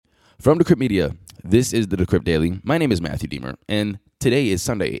From Decrypt Media, this is the Decrypt Daily. My name is Matthew Deemer, and today is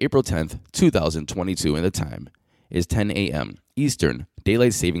Sunday, April 10th, 2022, and the time is 10 a.m. Eastern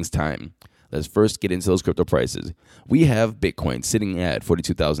Daylight Savings Time. Let's first get into those crypto prices. We have Bitcoin sitting at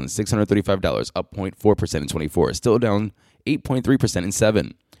 $42,635, up 0.4% in 24, still down 8.3% in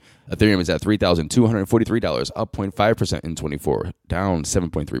 7. Ethereum is at $3,243, up 0.5% in 24, down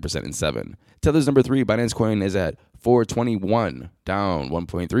 7.3% in 7. Tether's number 3, Binance Coin is at $421, down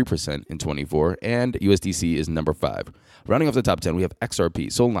 1.3% in 24, and USDC is number 5. Rounding off the top 10, we have XRP,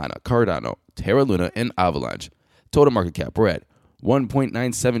 Solana, Cardano, Terra Luna, and Avalanche. Total market cap, we're at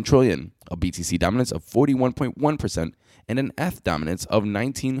 $1.97 trillion, a BTC dominance of 41.1%, and an ETH dominance of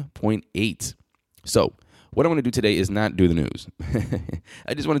 19.8%. So, what I want to do today is not do the news.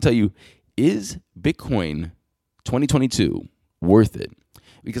 I just want to tell you, is Bitcoin 2022 worth it?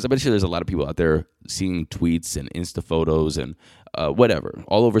 Because I bet you there's a lot of people out there seeing tweets and Insta photos and whatever,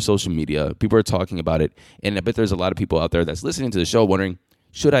 all over social media. People are talking about it, and I bet there's a lot of people out there that's listening to the show wondering,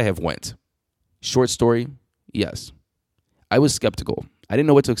 should I have went? Short story, yes. I was skeptical. I didn't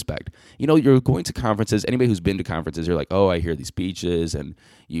know what to expect. You know, you're going to conferences. Anybody who's been to conferences, you're like, oh, I hear these speeches, and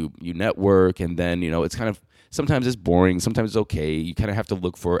you network, and then, you know, it's kind of, sometimes it's boring, sometimes it's okay. You kind of have to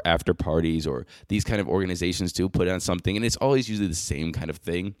look for after parties or these kind of organizations to put on something, and it's always usually the same kind of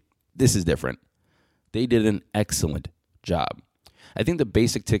thing. This is different. They did an excellent job. I think the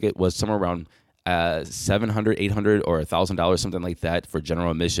basic ticket was somewhere around $700, $800, or $1,000, something like that for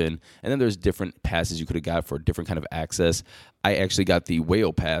general admission. And then there's different passes you could have got for different kind of access. I actually got the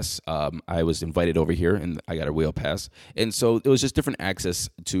whale pass. I was invited over here, and I got a whale pass. And so it was just different access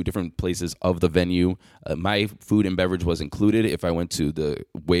to different places of the venue. My food and beverage was included if I went to the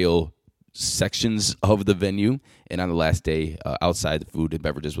whale sections of the venue, and on the last day outside, the food and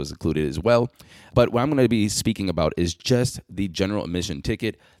beverages was included as well. But what I'm going to be speaking about is just the general admission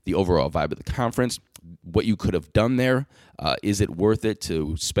ticket, the overall vibe of the conference, what you could have done there, is it worth it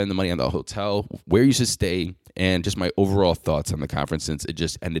to spend the money on the hotel, where you should stay, and just my overall thoughts on the conference since it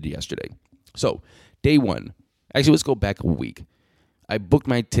just ended yesterday. So day one, actually let's go back a week. I booked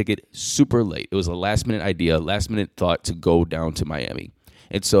my ticket super late. It was a last minute idea, last minute thought to go down to Miami.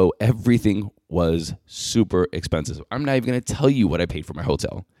 And so everything was super expensive. I'm not even going to tell you what I paid for my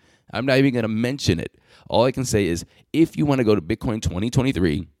hotel. I'm not even going to mention it. All I can say is if you want to go to Bitcoin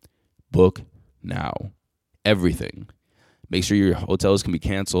 2023, book now. Everything. Make sure your hotels can be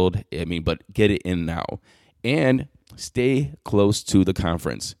canceled. But get it in now. And stay close to the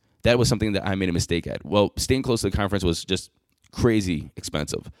conference. That was something that I made a mistake at. Well, staying close to the conference was just crazy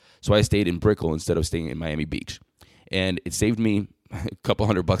expensive. So I stayed in Brickell instead of staying in Miami Beach. And it saved me a couple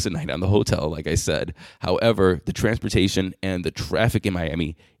 $100 a night on the hotel, like I said. However, the transportation and the traffic in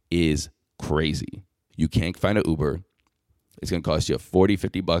Miami is crazy. You can't find an Uber. It's going to cost you $40,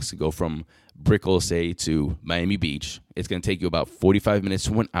 $50 to go from Brickell, say, to Miami Beach. It's going to take you about 45 minutes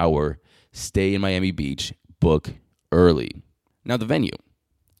to an hour. Stay in Miami Beach. Book early. Now, the venue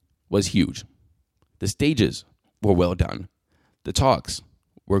was huge. The stages were well done. The talks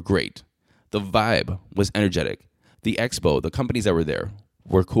were great. The vibe was energetic. The expo, the companies that were there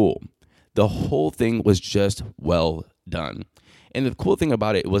were cool. The whole thing was just well done. And the cool thing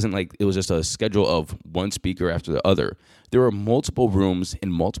about it, it wasn't like it was just a schedule of one speaker after the other. There were multiple rooms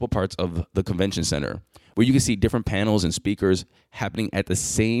in multiple parts of the convention center where you can see different panels and speakers happening at the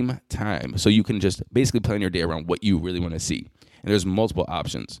same time. So you can just basically plan your day around what you really want to see. And there's multiple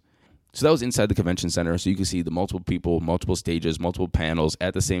options. So that was inside the convention center. So you can see the multiple people, multiple stages, multiple panels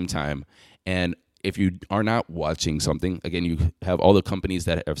at the same time. And if you are not watching something, again, you have all the companies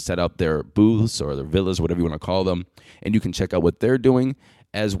that have set up their booths or their villas, whatever you want to call them, and you can check out what they're doing,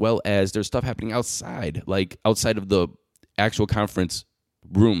 as well as there's stuff happening outside, like outside of the actual conference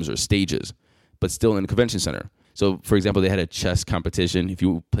rooms or stages, but still in the convention center. So, for example, they had a chess competition. If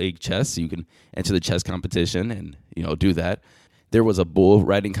you play chess, you can enter the chess competition and, do that. There was a bull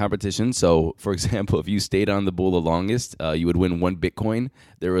riding competition. So, for example, if you stayed on the bull the longest, you would win 1 Bitcoin.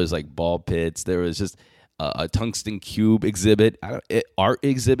 There was like ball pits. There was just a tungsten cube exhibit, art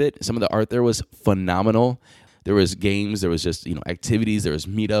exhibit. Some of the art there was phenomenal. There was games. There was just, activities. There was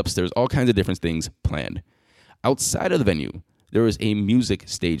meetups. There was all kinds of different things planned. Outside of the venue, there was a music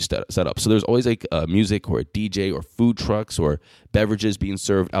stage set up. So there's always like music or a DJ or food trucks or beverages being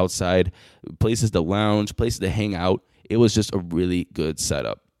served outside, places to lounge, places to hang out. It was just a really good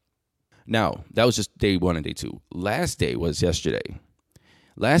setup. Now, that was just day 1 and day 2. Last day was yesterday.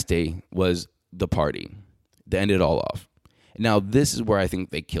 Last day was the party that ended it all off. Now, this is where I think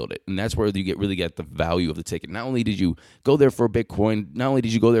they killed it. And that's where you really get the value of the ticket. Not only did you go there for Bitcoin, not only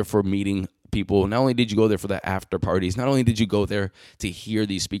did you go there for meeting people. Not only did you go there for the after parties, not only did you go there to hear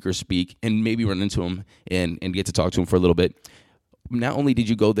these speakers speak and maybe run into them and get to talk to them for a little bit, not only did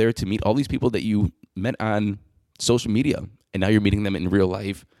you go there to meet all these people that you met on social media, and now you're meeting them in real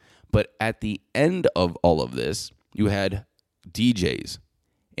life, but at the end of all of this, you had DJs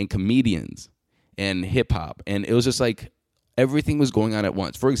and comedians and hip hop, and it was just like everything was going on at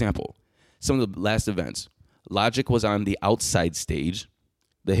once. For example, some of the last events, Logic was on the outside stage,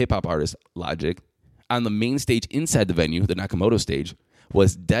 the hip hop artist Logic. On the main stage inside the venue, the Nakamoto stage,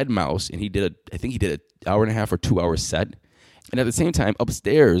 was Deadmau5, and I think he did an hour and a half or 2 hour set. And at the same time,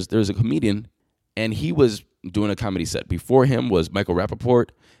 upstairs, there's a comedian, and he was doing a comedy set. Before him was Michael Rappaport.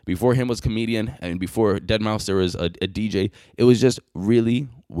 Before him was a comedian. And before Deadmau5, there was a DJ. It was just really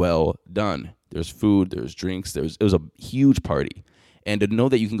well done. There's food, there's drinks. It was a huge party. And to know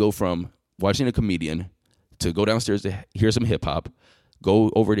that you can go from watching a comedian to go downstairs to hear some hip-hop,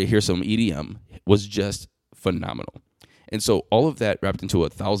 go over to hear some EDM, was just phenomenal. And so all of that wrapped into a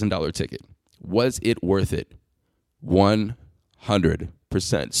 $1,000 ticket. Was it worth it? 100%.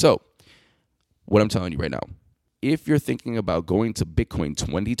 So what I'm telling you right now, if you're thinking about going to Bitcoin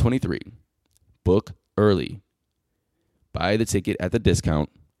 2023, book early, buy the ticket at the discount,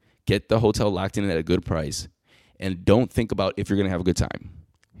 get the hotel locked in at a good price, and don't think about if you're going to have a good time.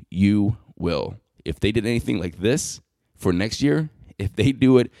 You will. If they did anything like this for next year, if they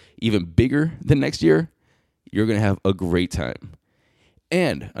do it even bigger than next year, you're going to have a great time.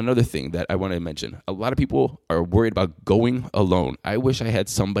 And another thing that I want to mention, a lot of people are worried about going alone. I wish I had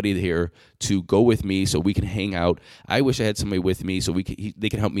somebody here to go with me so we can hang out. I wish I had somebody with me so they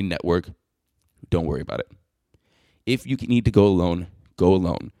can help me network. Don't worry about it. If you need to go alone, go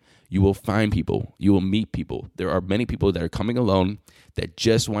alone. You will find people. You will meet people. There are many people that are coming alone that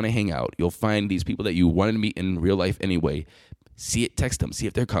just want to hang out. You'll find these people that you wanted to meet in real life anyway. See it, text them, see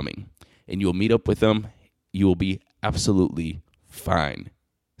if they're coming. And you'll meet up with them. You will be absolutely fine.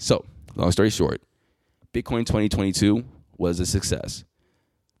 So, long story short, Bitcoin 2022 was a success.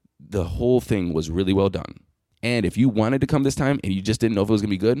 The whole thing was really well done. And if you wanted to come this time and you just didn't know if it was going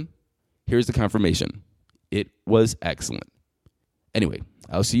to be good, here's the confirmation. It was excellent. Anyway,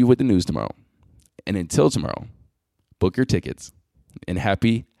 I'll see you with the news tomorrow. And until tomorrow, book your tickets and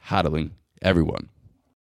happy hodling, everyone.